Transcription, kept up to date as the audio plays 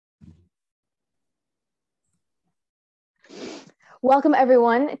Welcome,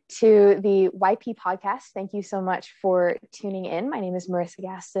 everyone, to the YP Podcast. Thank you so much for tuning in. My name is Marissa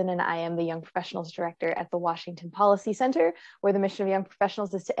Gaston, and I am the Young Professionals Director at the Washington Policy Center, where the mission of Young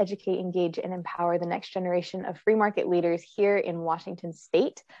Professionals is to educate, engage, and empower the next generation of free market leaders here in Washington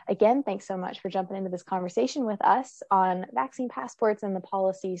State. Again, thanks so much for jumping into this conversation with us on vaccine passports and the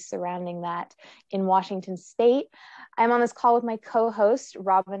policies surrounding that in Washington State. I'm on this call with my co-host,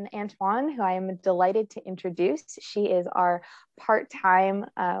 Robyn Antoine, who I am delighted to introduce. She is our part-time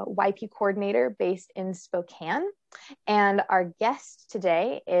YP coordinator based in Spokane. And our guest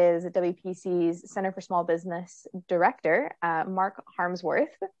today is WPC's Center for Small Business Director, Mark Harmsworth.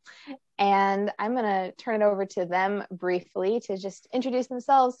 And I'm going to turn it over to them briefly to just introduce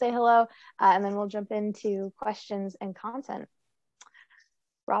themselves, say hello, and then we'll jump into questions and content.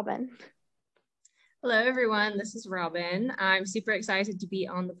 Robyn. Hello, everyone. This is Robyn. I'm super excited to be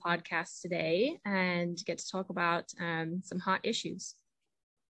on the podcast today and get to talk about some hot issues.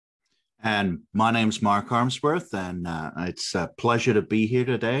 And my name's Mark Harmsworth, and it's a pleasure to be here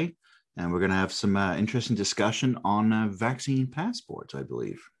today. And we're going to have some interesting discussion on vaccine passports, I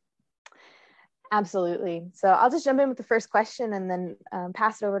believe. Absolutely. So I'll just jump in with the first question and then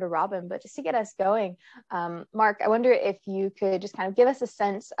pass it over to Robyn. But just to get us going, Mark, I wonder if you could just kind of give us a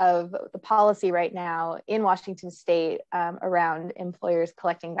sense of the policy right now in Washington State around employers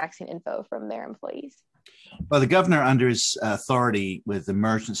collecting vaccine info from their employees. Well, the governor, under his authority with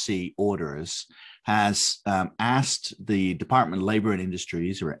emergency orders, has asked the Department of Labor and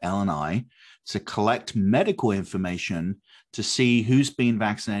Industries, or L&I, to collect medical information to see who's been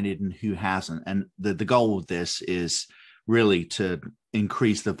vaccinated and who hasn't. And the goal of this is really to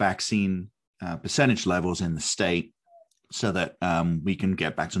increase the vaccine percentage levels in the state so that we can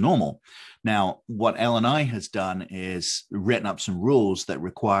get back to normal. Now, what L&I has done is written up some rules that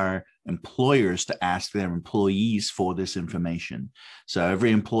require employers to ask their employees for this information. So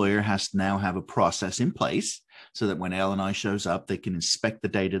every employer has to now have a process in place so that when L&I shows up, they can inspect the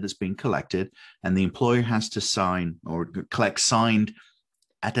data that's being collected, and the employer has to sign or collect signed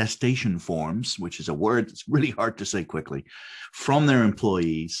attestation forms, which is a word that's really hard to say quickly, from their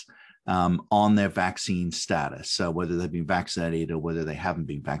employees on their vaccine status. So whether they've been vaccinated or whether they haven't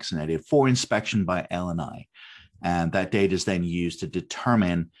been vaccinated, for inspection by L&I. And that data is then used to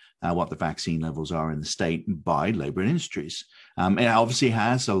determine what the vaccine levels are in the state by labor and industries. It obviously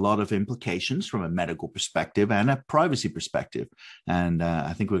has a lot of implications from a medical perspective and a privacy perspective. And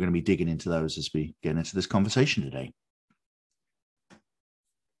I think we're going to be digging into those as we get into this conversation today.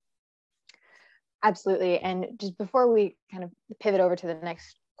 Absolutely. And just before we kind of pivot over to the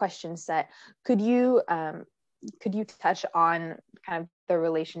next question set, could you touch on kind of the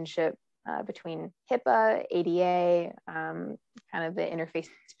relationship between HIPAA, ADA, kind of the interface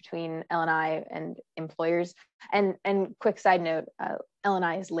between L&I and employers? And quick side note,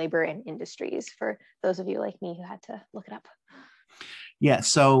 L&I is labor and industries for those of you like me who had to look it up. Yeah,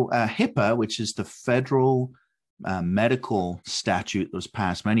 so HIPAA, which is the federal medical statute that was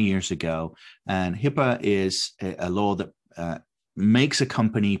passed many years ago, and HIPAA is a law that makes a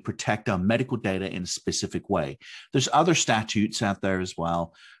company protect our medical data in a specific way. There's other statutes out there as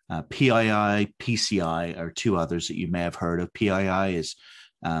well. PII, PCI are two others that you may have heard of. PII is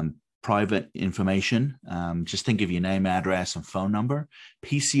private information. Just think of your name, address, and phone number.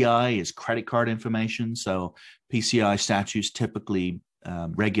 PCI is credit card information. So PCI statutes typically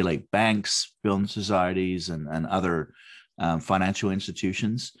regulate banks, building societies, and other financial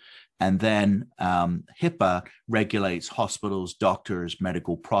institutions. And then HIPAA regulates hospitals, doctors,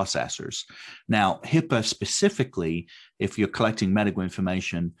 medical processors. Now, HIPAA specifically, if you're collecting medical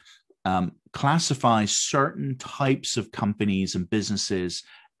information, classifies certain types of companies and businesses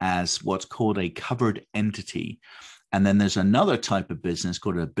as what's called a covered entity. And then there's another type of business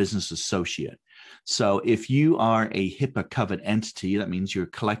called a business associate. So if you are a HIPAA covered entity, that means you're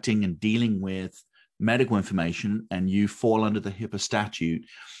collecting and dealing with medical information and you fall under the HIPAA statute,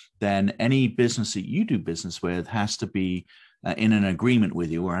 then any business that you do business with has to be in an agreement with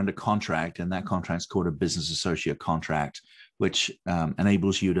you or under contract, and that contract is called a business associate contract, which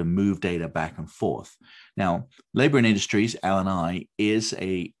enables you to move data back and forth. Now, Labor and Industries, L&I, is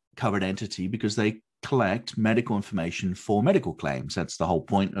a covered entity because they collect medical information for medical claims. That's the whole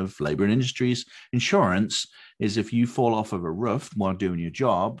point of Labor and Industries insurance, is if you fall off of a roof while doing your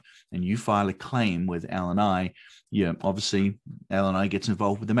job and you file a claim with L&I, obviously L&I gets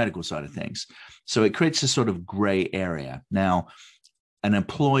involved with the medical side of things. So it creates a sort of gray area. Now, an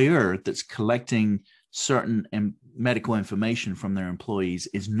employer that's collecting certain medical information from their employees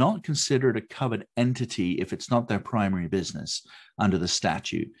is not considered a covered entity if it's not their primary business under the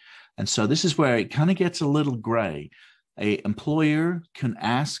statute. And so this is where it kind of gets a little gray. a employer can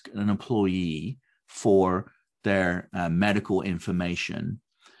ask an employee for their medical information,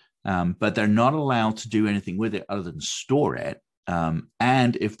 but they're not allowed to do anything with it other than store it.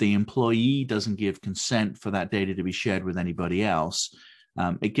 And if the employee doesn't give consent for that data to be shared with anybody else,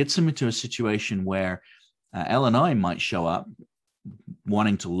 it gets them into a situation where L&I might show up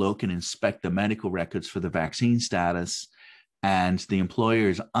wanting to look and inspect the medical records for the vaccine status, and the employer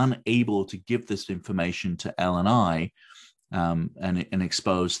is unable to give this information to L&I and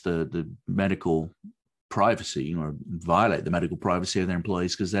expose the medical privacy or violate the medical privacy of their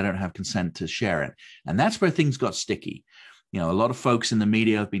employees because they don't have consent to share it. And that's where things got sticky. A lot of folks in the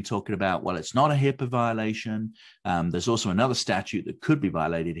media have been talking about, well, it's not a HIPAA violation. There's also another statute that could be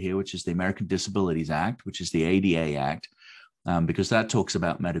violated here, which is the American Disabilities Act, which is the ADA Act, because that talks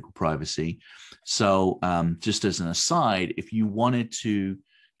about medical privacy. So just as an aside, if you wanted to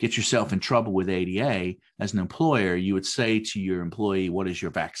get yourself in trouble with ADA as an employer, you would say to your employee, what is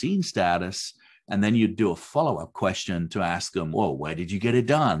your vaccine status? And then you'd do a follow-up question to ask them, well, where did you get it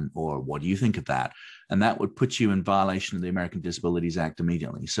done? Or what do you think of that? And that would put you in violation of the American Disabilities Act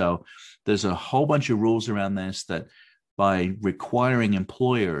immediately. So there's a whole bunch of rules around this that by requiring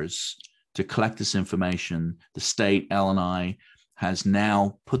employers to collect this information, the state, L&I, has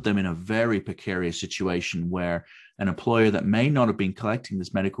now put them in a very precarious situation where an employer that may not have been collecting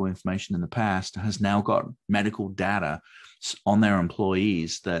this medical information in the past has now got medical data on their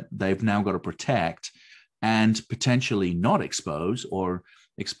employees that they've now got to protect and potentially not expose or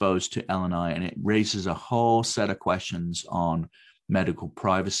expose to L&I. And it raises a whole set of questions on medical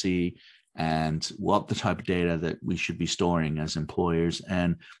privacy and what the type of data that we should be storing as employers.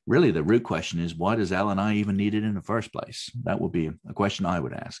 And really the root question is, why does L&I even need it in the first place? That would be a question I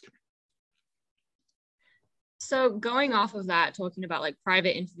would ask. So going off of that, talking about like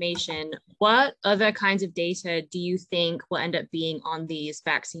private information, what other kinds of data do you think will end up being on these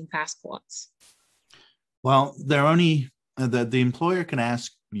vaccine passports? Well, they're only, the employer can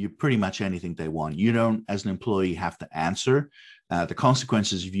ask you pretty much anything they want. You don't, as an employee, have to answer. The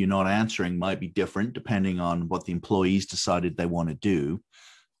consequences of you not answering might be different depending on what the employees decided they want to do.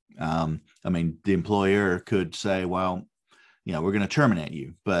 I mean, the employer could say, well, we're going to terminate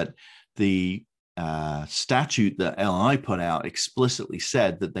you. But the statute that L&I put out explicitly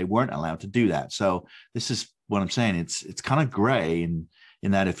said that they weren't allowed to do that. So this is what I'm saying. It's kind of gray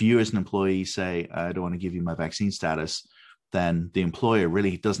in that if you as an employee say, I don't want to give you my vaccine status, then the employer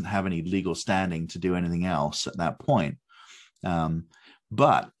really doesn't have any legal standing to do anything else at that point.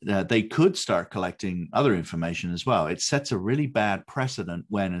 But they could start collecting other information as well. It sets a really bad precedent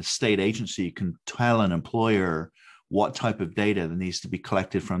when a state agency can tell an employer what type of data that needs to be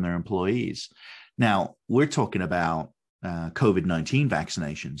collected from their employees. Now, we're talking about COVID-19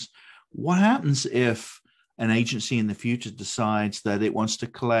 vaccinations. What happens if an agency in the future decides that it wants to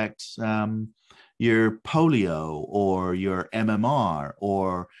collect your polio or your MMR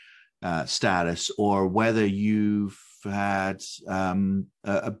or status, or whether you've had some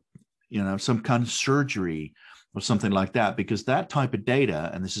kind of surgery or something like that, because that type of data,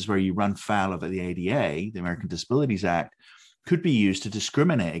 and this is where you run foul of the ADA, the American Disabilities Act, could be used to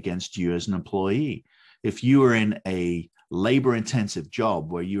discriminate against you as an employee. If you were in a labor-intensive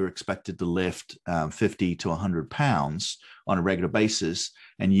job where you were expected to lift 50 to 100 pounds on a regular basis,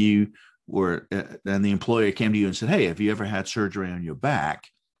 and you were, and the employer came to you and said, hey, have you ever had surgery on your back?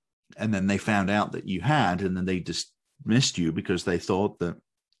 And then they found out that you had, and then they dismissed you because they thought that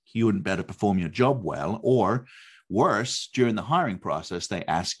you wouldn't better perform your job well, or worse, during the hiring process, they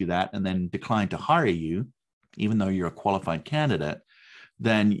ask you that and then decline to hire you, even though you're a qualified candidate,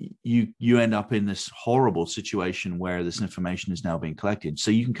 then you end up in this horrible situation where this information is now being collected. So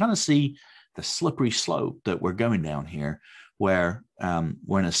you can kind of see the slippery slope that we're going down here, where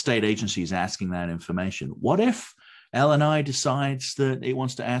when a state agency is asking that information, what if L&I decides that it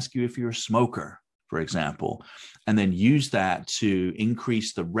wants to ask you if you're a smoker, for example, and then use that to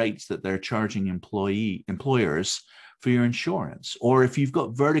increase the rates that they're charging employers for your insurance? Or if you've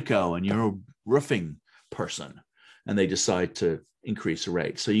got vertigo and you're a roofing person and they decide to increase the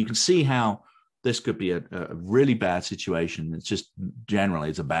rate. So you can see how this could be a really bad situation. It's just generally,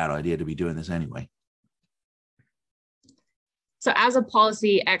 it's a bad idea to be doing this anyway. So as a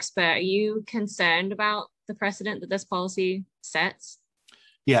policy expert, are you concerned about the precedent that this policy sets?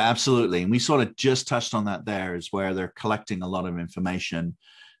 Yeah, absolutely. And we sort of just touched on that there, is where they're collecting a lot of information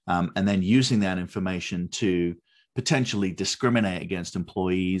and then using that information to potentially discriminate against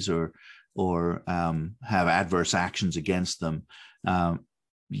employees or have adverse actions against them.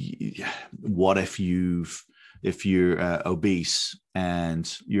 What if you've if you're obese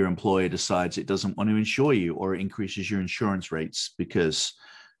and your employer decides it doesn't want to insure you, or increases your insurance rates because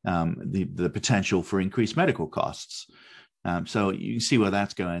the potential for increased medical costs. So you can see where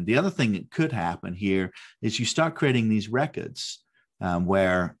that's going. The other thing that could happen here is you start creating these records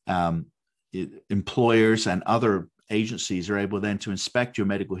where employers and other agencies are able then to inspect your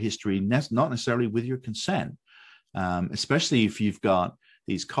medical history, not necessarily with your consent, especially if you've got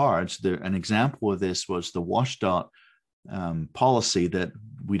these cards. An example of this was the WSDOT policy that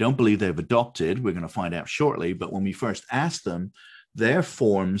we don't believe they've adopted. We're going to find out shortly. But when we first asked them, their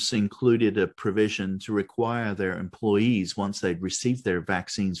forms included a provision to require their employees, once they'd received their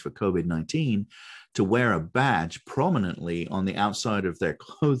vaccines for COVID-19, to wear a badge prominently on the outside of their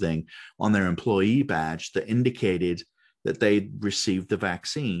clothing, on their employee badge, that indicated that they'd received the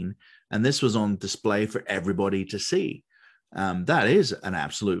vaccine. And this was on display for everybody to see. That is an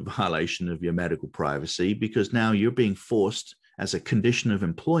absolute violation of your medical privacy, because now you're being forced as a condition of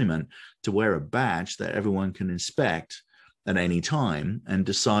employment to wear a badge that everyone can inspect at any time and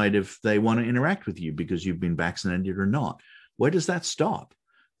decide if they want to interact with you because you've been vaccinated or not. Where does that stop?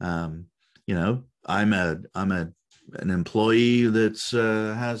 I'm an employee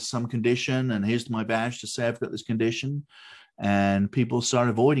that has some condition, and here's my badge to say I've got this condition, and people start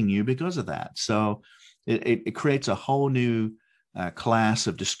avoiding you because of that. So it creates a whole new class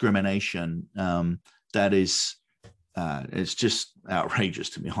of discrimination that is it's just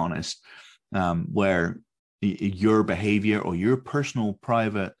outrageous, to be honest, where your behavior or your personal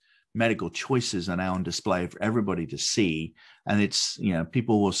private medical choices are now on display for everybody to see. And it's,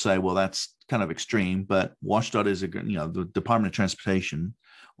 people will say, well, that's kind of extreme, but WSDOT is the Department of Transportation,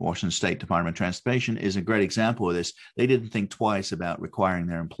 Washington State Department of Transportation, is a great example of this. They didn't think twice about requiring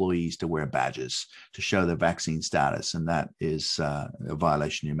their employees to wear badges to show their vaccine status. And that is a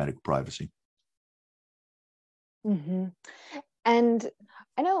violation of your medical privacy. Mm-hmm. And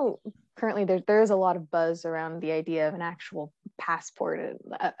I know currently there is a lot of buzz around the idea of an actual passport,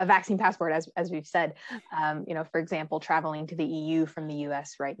 a vaccine passport, as we've said. For example, traveling to the EU from the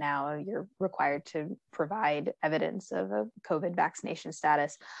US right now, you're required to provide evidence of a COVID vaccination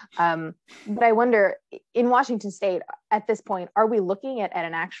status. But I wonder, in Washington State, at this point, are we looking at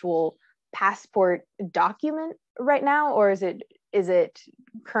an actual passport document right now, or is it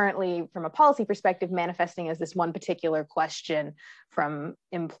currently, from a policy perspective, manifesting as this one particular question from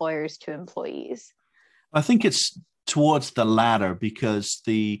employers to employees? I think it's towards the latter, because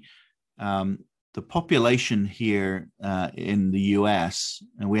the population here in the U.S.,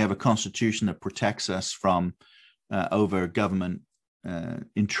 and we have a constitution that protects us from over government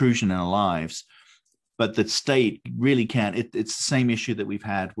intrusion in our lives, but the state really can't. It's the same issue that we've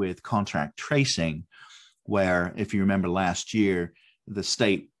had with contact tracing, where, if you remember last year, the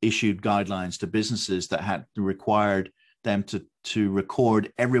state issued guidelines to businesses that had required them to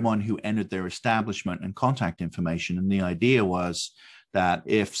record everyone who entered their establishment and contact information. And the idea was that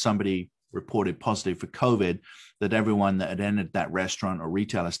if somebody reported positive for COVID, that everyone that had entered that restaurant or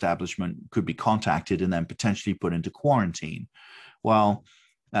retail establishment could be contacted and then potentially put into quarantine. Well,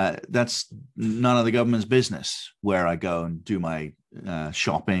 that's none of the government's business where I go and do my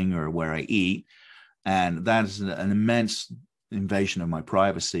shopping or where I eat. And that is an immense invasion of my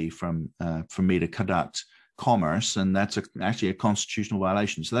privacy for me to conduct commerce, and that's actually a constitutional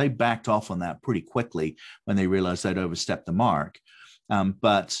violation. So they backed off on that pretty quickly when they realized they'd overstepped the mark.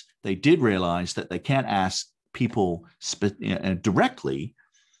 But they did realize that they can't ask people directly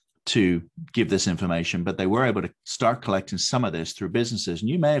to give this information, but they were able to start collecting some of this through businesses. And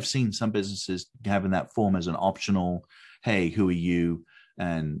you may have seen some businesses having that form as an optional, hey, who are you?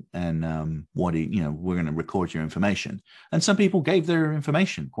 And what do you, we're going to record your information. And some people gave their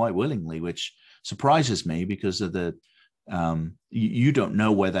information quite willingly, which surprises me, because of the you don't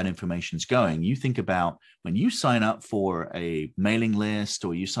know where that information is going. You think about when you sign up for a mailing list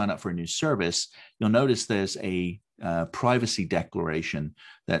or you sign up for a new service, you'll notice there's a privacy declaration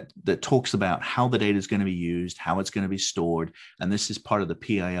that talks about how the data is going to be used, how it's going to be stored. And this is part of the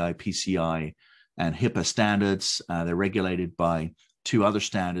PII, PCI, and HIPAA standards. They're regulated by two other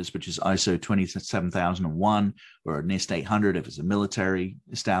standards, which is ISO 27001 or NIST 800 if it's a military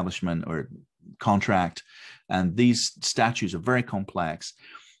establishment or contract. And these statutes are very complex,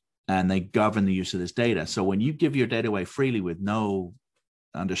 and they govern the use of this data. So when you give your data away freely with no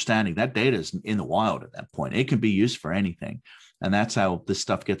understanding, that data is in the wild at that point. It can be used for anything. And that's how this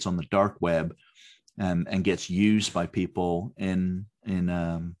stuff gets on the dark web and gets used by people in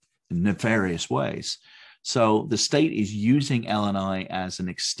nefarious ways. So the state is using LNI as an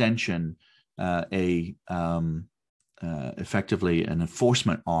extension, a effectively an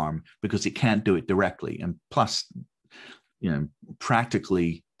enforcement arm because it can't do it directly. And plus,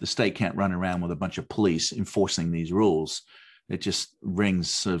 practically the state can't run around with a bunch of police enforcing these rules. It just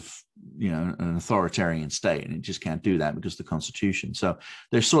rings of, an authoritarian state, and it just can't do that because of the Constitution. So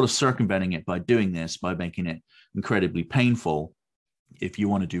they're sort of circumventing it by doing this, by making it incredibly painful if you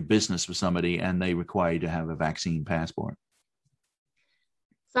want to do business with somebody and they require you to have a vaccine passport.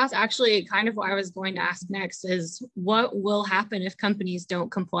 So that's actually kind of what I was going to ask next, is what will happen if companies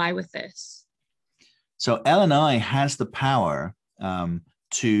don't comply with this? So L&I has the power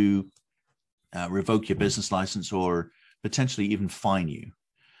to revoke your business license or potentially even fine you.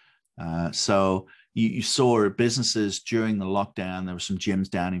 So you saw businesses during the lockdown. There were some gyms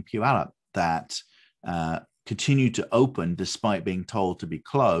down in Puyallup that continued to open despite being told to be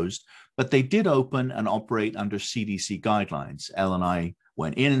closed, but they did open and operate under CDC guidelines. L&I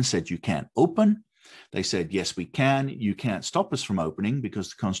went in and said, you can't open. They said, yes, we can. You can't stop us from opening because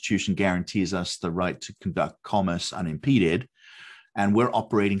the Constitution guarantees us the right to conduct commerce unimpeded. And we're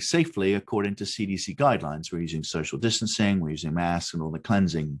operating safely according to CDC guidelines. We're using social distancing, we're using masks and all the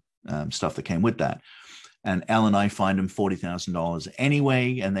cleansing stuff that came with that. And L&I fined them $40,000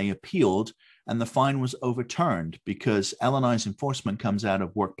 anyway, and they appealed, and the fine was overturned because L&I's enforcement comes out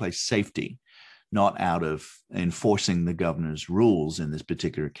of workplace safety, not out of enforcing the governor's rules in this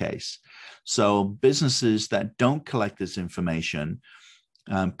particular case. So businesses that don't collect this information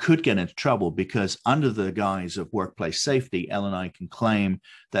could get into trouble because under the guise of workplace safety, L&I can claim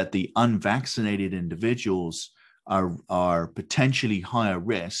that the unvaccinated individuals are potentially higher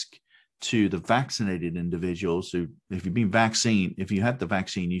risk to the vaccinated individuals who, if you had the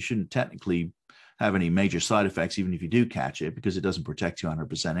vaccine, you shouldn't technically have any major side effects, even if you do catch it, because it doesn't protect you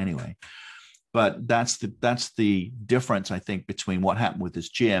 100% anyway. But that's the difference, I think, between what happened with this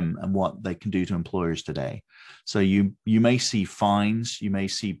gym and what they can do to employers today. So you may see fines, you may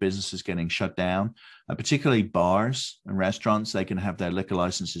see businesses getting shut down, particularly bars and restaurants. They can have their liquor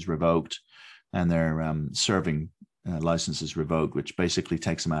licenses revoked and their serving licenses revoked, which basically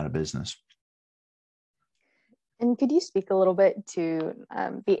takes them out of business. And could you speak a little bit to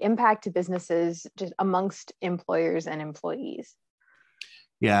the impact to businesses just amongst employers and employees?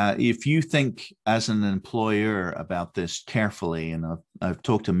 Yeah, if you think as an employer about this carefully, and I've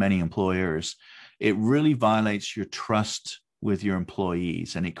talked to many employers, it really violates your trust with your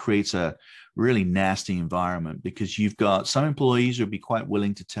employees, and it creates a really nasty environment because you've got some employees who will be quite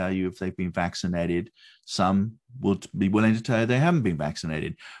willing to tell you if they've been vaccinated. Some will be willing to tell you they haven't been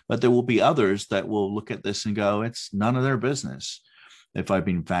vaccinated, but there will be others that will look at this and go, it's none of their business if I've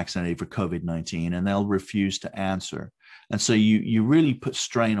been vaccinated for COVID-19, and they'll refuse to answer. And so you really put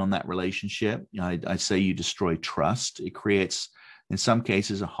strain on that relationship. I'd say you destroy trust. It creates, in some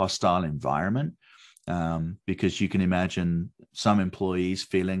cases, a hostile environment because you can imagine some employees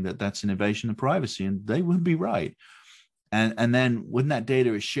feeling that that's an invasion of privacy, and they would be right. And then when that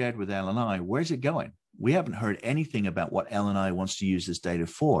data is shared with L&I, where's it going? We haven't heard anything about what L&I wants to use this data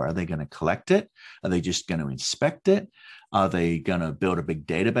for. Are they going to collect it? Are they just going to inspect it? Are they going to build a big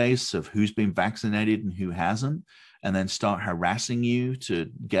database of who's been vaccinated and who hasn't, and then start harassing you to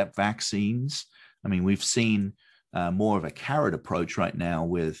get vaccines? I mean, we've seen more of a carrot approach right now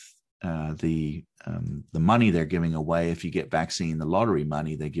with the money they're giving away. If you get vaccine, the lottery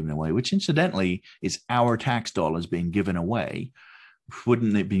money they're giving away, which incidentally is our tax dollars being given away.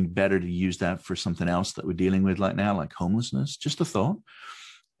 Wouldn't it be better to use that for something else that we're dealing with right now, like homelessness? Just a thought.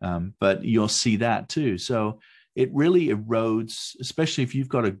 But you'll see that too. So it really erodes, especially if you've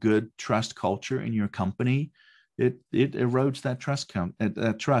got a good trust culture in your company. It erodes that trust,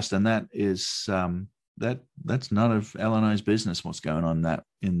 and that is that's none of L&I's business. What's going on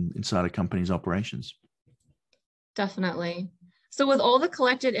inside a company's operations? Definitely. So, with all the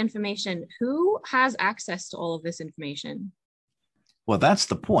collected information, who has access to all of this information? Well, that's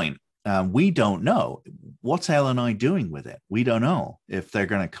the point. We don't know. What's L&I doing with it? We don't know if they're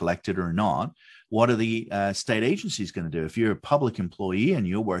going to collect it or not. What are the state agencies going to do? If you're a public employee and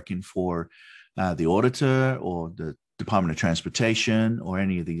you're working for the auditor or the Department of Transportation or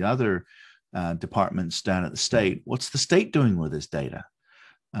any of the other departments down at the state, what's the state doing with this data?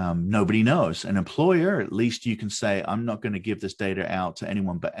 Nobody knows. An employer, at least you can say, I'm not going to give this data out to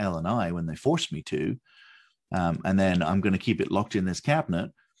anyone but L&I when they force me to. And then I'm going to keep it locked in this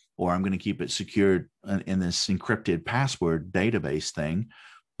cabinet, or I'm going to keep it secured in this encrypted password database thing.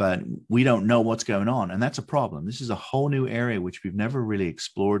 But we don't know what's going on. And that's a problem. This is a whole new area which we've never really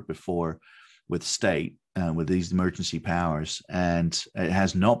explored before with state, with these emergency powers. And it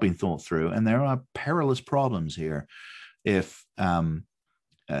has not been thought through. And there are perilous problems here. If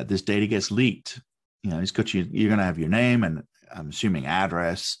this data gets leaked, it's got you're going to have your name and I'm assuming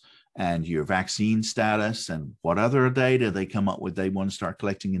address and your vaccine status and what other data they come up with they want to start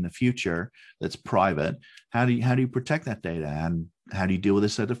collecting in the future that's private. How do you protect that data, and how do you deal with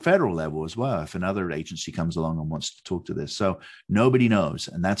this at a federal level as well if another agency comes along and wants to talk to this? So nobody knows,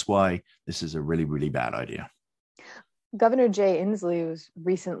 and that's why this is a really, really bad idea. Governor Jay Inslee was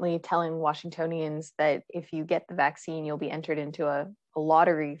recently telling Washingtonians that if you get the vaccine, you'll be entered into a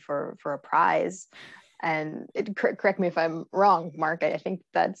lottery for a prize. And correct me if I'm wrong, Mark. I think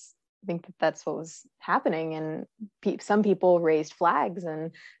that's what was happening. And some people raised flags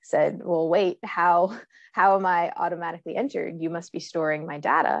and said, "Well, wait, how am I automatically entered? You must be storing my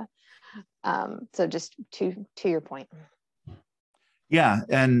data." So just to your point. Yeah,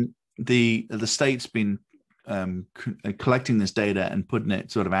 and the state's been collecting this data and putting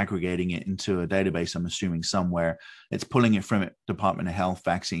it, sort of aggregating it into a database, I'm assuming somewhere. It's pulling it from Department of Health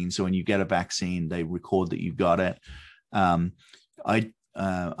vaccine. So when you get a vaccine, they record that you've got it.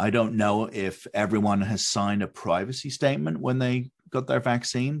 I don't know if everyone has signed a privacy statement when they got their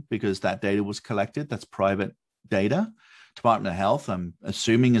vaccine, because that data was collected. That's private data. Department of Health, I'm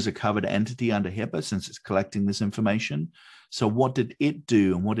assuming, is a covered entity under HIPAA since it's collecting this information. So what did it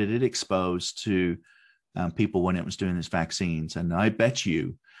do, and what did it expose to people when it was doing these vaccines? And I bet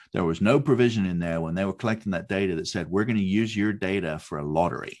you there was no provision in there when they were collecting that data that said, we're going to use your data for a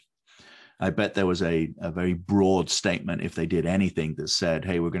lottery. I bet there was a very broad statement, if they did anything, that said,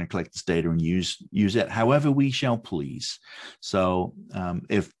 hey, we're going to collect this data and use it however we shall please. So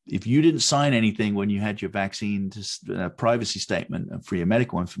if you didn't sign anything when you had your vaccine privacy statement for your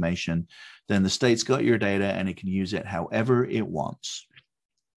medical information, then the state's got your data and it can use it however it wants.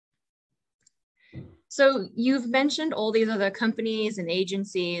 So you've mentioned all these other companies and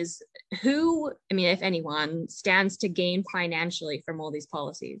agencies. Who, I mean, if anyone, stands to gain financially from all these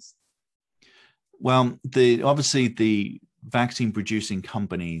policies? Well, obviously the vaccine producing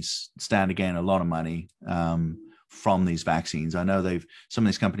companies stand to gain a lot of money from these vaccines. I know some of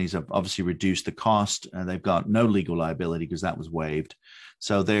these companies have obviously reduced the cost, and they've got no legal liability because that was waived.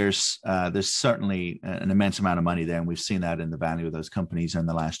 So there's certainly an immense amount of money there, and we've seen that in the value of those companies in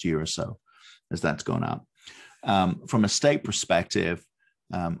the last year or so as that's gone up. From a state perspective,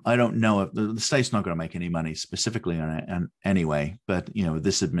 I don't know if the state's not going to make any money specifically on it anyway, but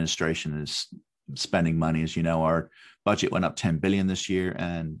this administration is spending money. As you know, our budget went up $10 billion this year,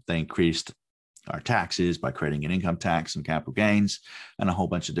 and they increased our taxes by creating an income tax and capital gains and a whole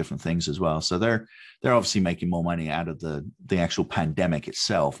bunch of different things as well. So they're obviously making more money out of the actual pandemic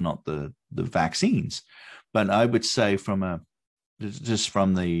itself, not the vaccines. But I would say from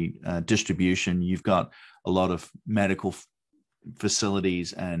the distribution, you've got a lot of medical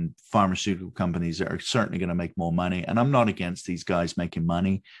facilities and pharmaceutical companies that are certainly going to make more money. And I'm not against these guys making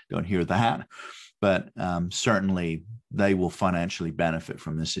money. Don't hear that. But certainly they will financially benefit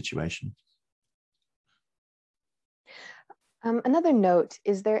from this situation. Another note,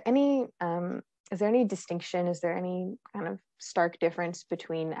 is there any distinction? Is there any kind of stark difference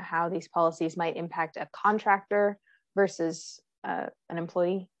between how these policies might impact a contractor versus an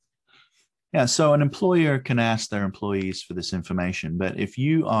employee? Yeah, so an employer can ask their employees for this information, but if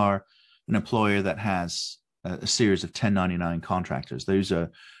you are an employer that has a series of 1099 contractors, those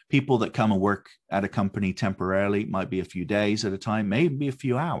are people that come and work at a company temporarily, might be a few days at a time, maybe a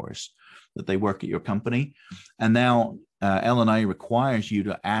few hours that they work at your company. And now L&I requires you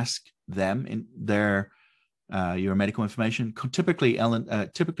to ask them in your medical information. Typically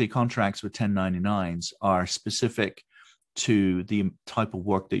contracts with 1099s are specific to the type of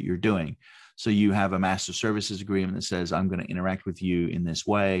work that you're doing. So you have a master services agreement that says, I'm going to interact with you in this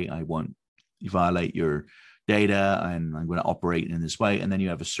way. I won't violate your data, and I'm going to operate in this way. And then you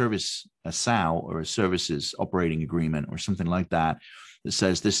have a SAO, or a services operating agreement, or something like that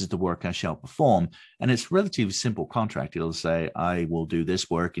says, this is the work I shall perform. And it's a relatively simple contract. It'll say, I will do this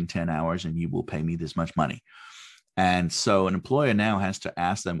work in 10 hours and you will pay me this much money. And so an employer now has to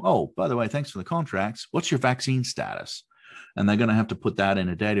ask them, oh, by the way, thanks for the contracts. What's your vaccine status? And they're going to have to put that in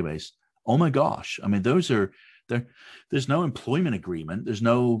a database. Oh my gosh. I mean, there's no employment agreement. There's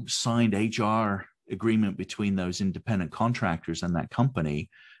no signed HR agreement between those independent contractors and that company.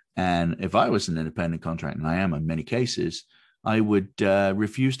 And if I was an independent contractor, and I am in many cases, I would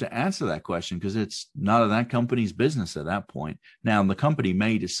refuse to answer that question because it's none of that company's business at that point. Now, the company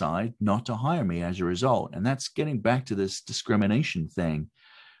may decide not to hire me as a result. And that's getting back to this discrimination thing.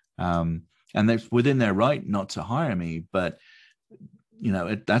 And they're within their right not to hire me. But,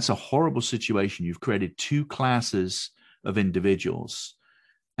 that's a horrible situation. You've created two classes of individuals.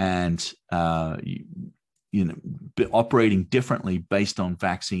 And operating differently based on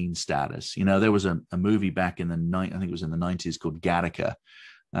vaccine status. There was a movie back in I think it was in the 90s called Gattaca,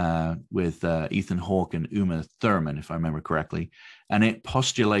 with Ethan Hawke and Uma Thurman, if I remember correctly. And it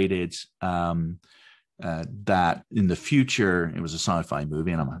postulated that in the future, it was a sci-fi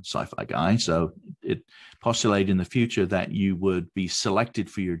movie, and I'm a sci-fi guy, so it postulated in the future that you would be selected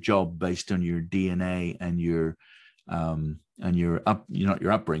for your job based on your DNA and your your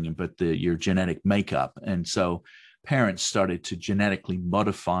upbringing, but your genetic makeup. And so parents started to genetically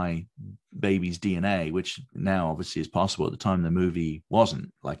modify babies' DNA, which now obviously is possible. At the time, the movie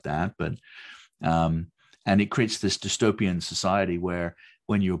wasn't like that, but and it creates this dystopian society where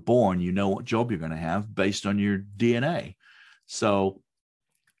when you're born, you know what job you're going to have based on your DNA. So,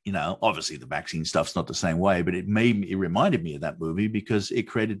 obviously the vaccine stuff's not the same way, but it reminded me of that movie because it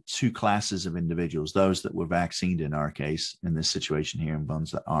created two classes of individuals, those that were vaccinated in our case, in this situation here, and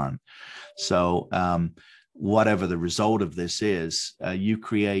ones that aren't. So whatever the result of this is, you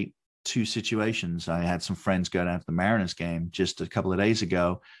create two situations. I had some friends go down to the Mariners game just a couple of days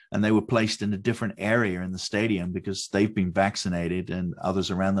ago, and they were placed in a different area in the stadium because they've been vaccinated and others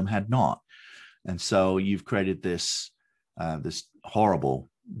around them had not. And so you've created this horrible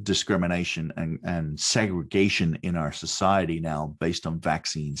discrimination and segregation in our society now based on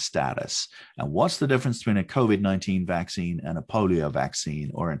vaccine status. And what's the difference between a COVID-19 vaccine and a polio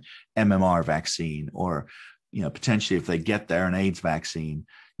vaccine or an MMR vaccine, or potentially if they get there, an AIDS vaccine?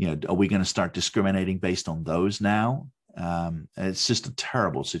 Are we going to start discriminating based on those now? It's just a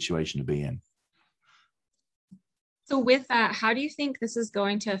terrible situation to be in. So with that, how do you think this is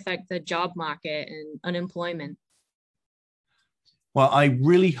going to affect the job market and unemployment? Well, I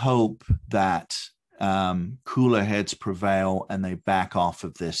really hope that cooler heads prevail and they back off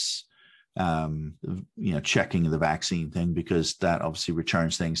of this, checking the vaccine thing, because that obviously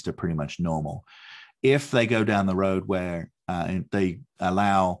returns things to pretty much normal. If they go down the road where they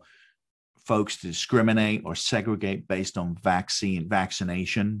allow folks to discriminate or segregate based on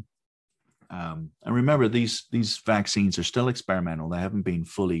vaccination, and remember, these vaccines are still experimental; they haven't been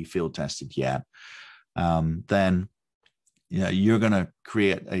fully field tested yet. Then you're going to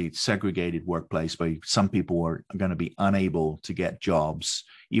create a segregated workplace where some people are going to be unable to get jobs,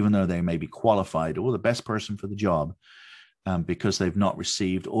 even though they may be qualified or the best person for the job, because they've not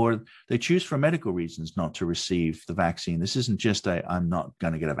received, or they choose for medical reasons not to receive the vaccine. This isn't just I'm not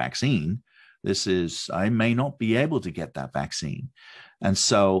going to get a vaccine. This is, I may not be able to get that vaccine. And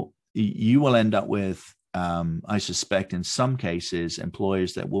so you will end up with, I suspect in some cases,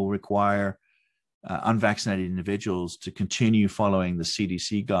 employers that will require unvaccinated individuals to continue following the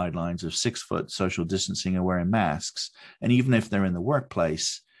CDC guidelines of 6 foot social distancing and wearing masks. And even if they're in the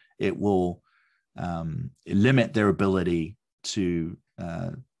workplace, it will limit their ability to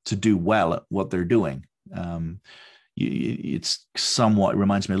do well at what they're doing. It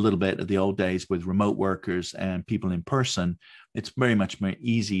reminds me a little bit of the old days with remote workers and people in person. It's very much more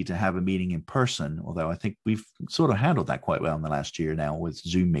easy to have a meeting in person, although I think we've sort of handled that quite well in the last year now with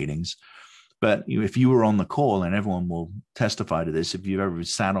Zoom meetings. But if you were on the call, and everyone will testify to this, if you've ever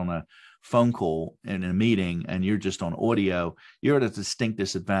sat on a phone call in a meeting and you're just on audio, you're at a distinct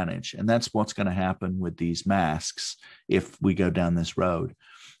disadvantage. And that's what's going to happen with these masks if we go down this road.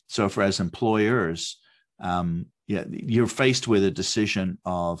 So as employers, you're faced with a decision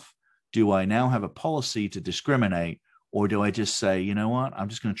of, do I now have a policy to discriminate, or do I just say, you know what, I'm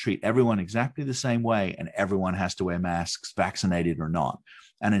just going to treat everyone exactly the same way and everyone has to wear masks, vaccinated or not?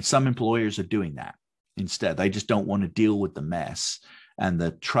 And then some employers are doing that instead. They just don't want to deal with the mess and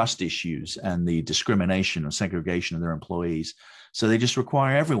the trust issues and the discrimination or segregation of their employees. So they just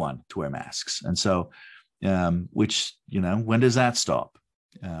require everyone to wear masks. And so, which, when does that stop?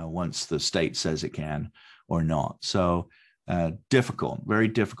 Once the state says it can or not. So very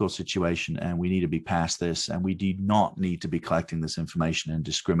difficult situation. And we need to be past this. And we do not need to be collecting this information and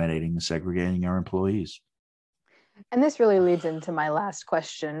discriminating and segregating our employees. And this really leads into my last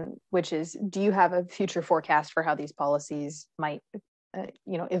question, which is, do you have a future forecast for how these policies might,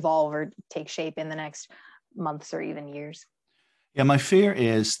 evolve or take shape in the next months or even years? Yeah, my fear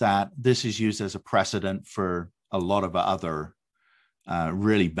is that this is used as a precedent for a lot of other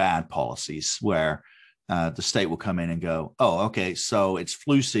really bad policies where the state will come in and go, oh, okay, so it's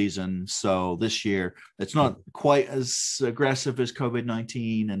flu season. So this year it's not quite as aggressive as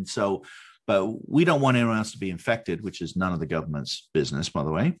COVID-19. And so, but we don't want anyone else to be infected, which is none of the government's business, by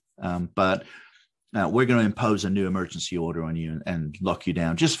the way. But we're going to impose a new emergency order on you and lock you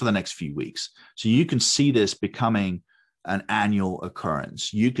down just for the next few weeks. So you can see this becoming an annual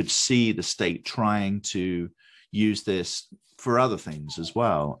occurrence. You could see the state trying to use this for other things as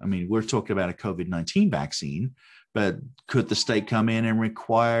well. I mean, we're talking about a COVID-19 vaccine, but could the state come in and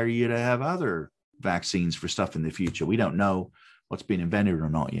require you to have other vaccines for stuff in the future? We don't know what's been invented or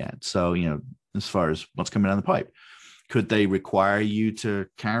not yet. So, as far as what's coming down the pipe, could they require you to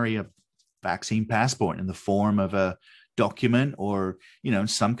carry a vaccine passport in the form of a document, or, in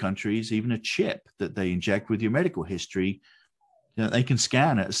some countries, even a chip that they inject with your medical history that they can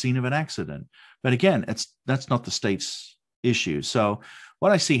scan at a scene of an accident? But again, that's not the state's issue. So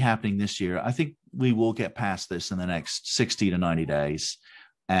what I see happening this year, I think we will get past this in the next 60 to 90 days,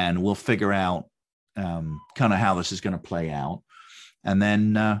 and we'll figure out kind of how this is going to play out. And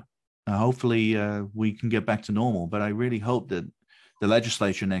then hopefully we can get back to normal. But I really hope that the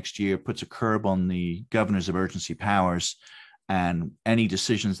legislature next year puts a curb on the governor's emergency powers, and any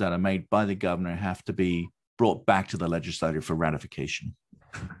decisions that are made by the governor have to be brought back to the legislature for ratification.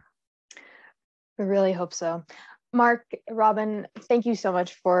 I really hope so. Mark, Robyn, thank you so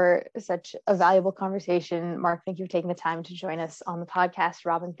much for such a valuable conversation. Mark, thank you for taking the time to join us on the podcast.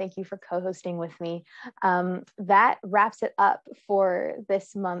 Robyn, thank you for co-hosting with me. That wraps it up for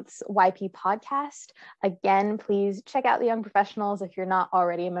this month's YP podcast. Again, please check out the Young Professionals. If you're not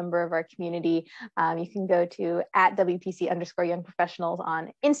already a member of our community, you can go to @WPC_Young Professionals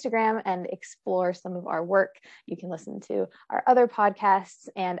on Instagram and explore some of our work. You can listen to our other podcasts.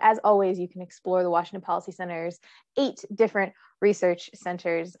 And as always, you can explore the Washington Policy Center's 8 different research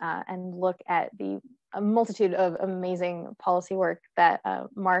centers and look at the multitude of amazing policy work that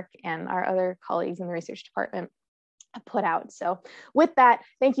Mark and our other colleagues in the research department have put out. So with that,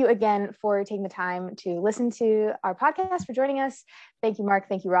 thank you again for taking the time to listen to our podcast, for joining us. Thank you, Mark.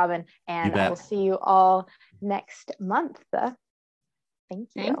 Thank you, Robyn. And I will see you all next month. Thank you.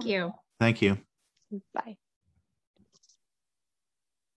 Thank you. Thank you. Bye.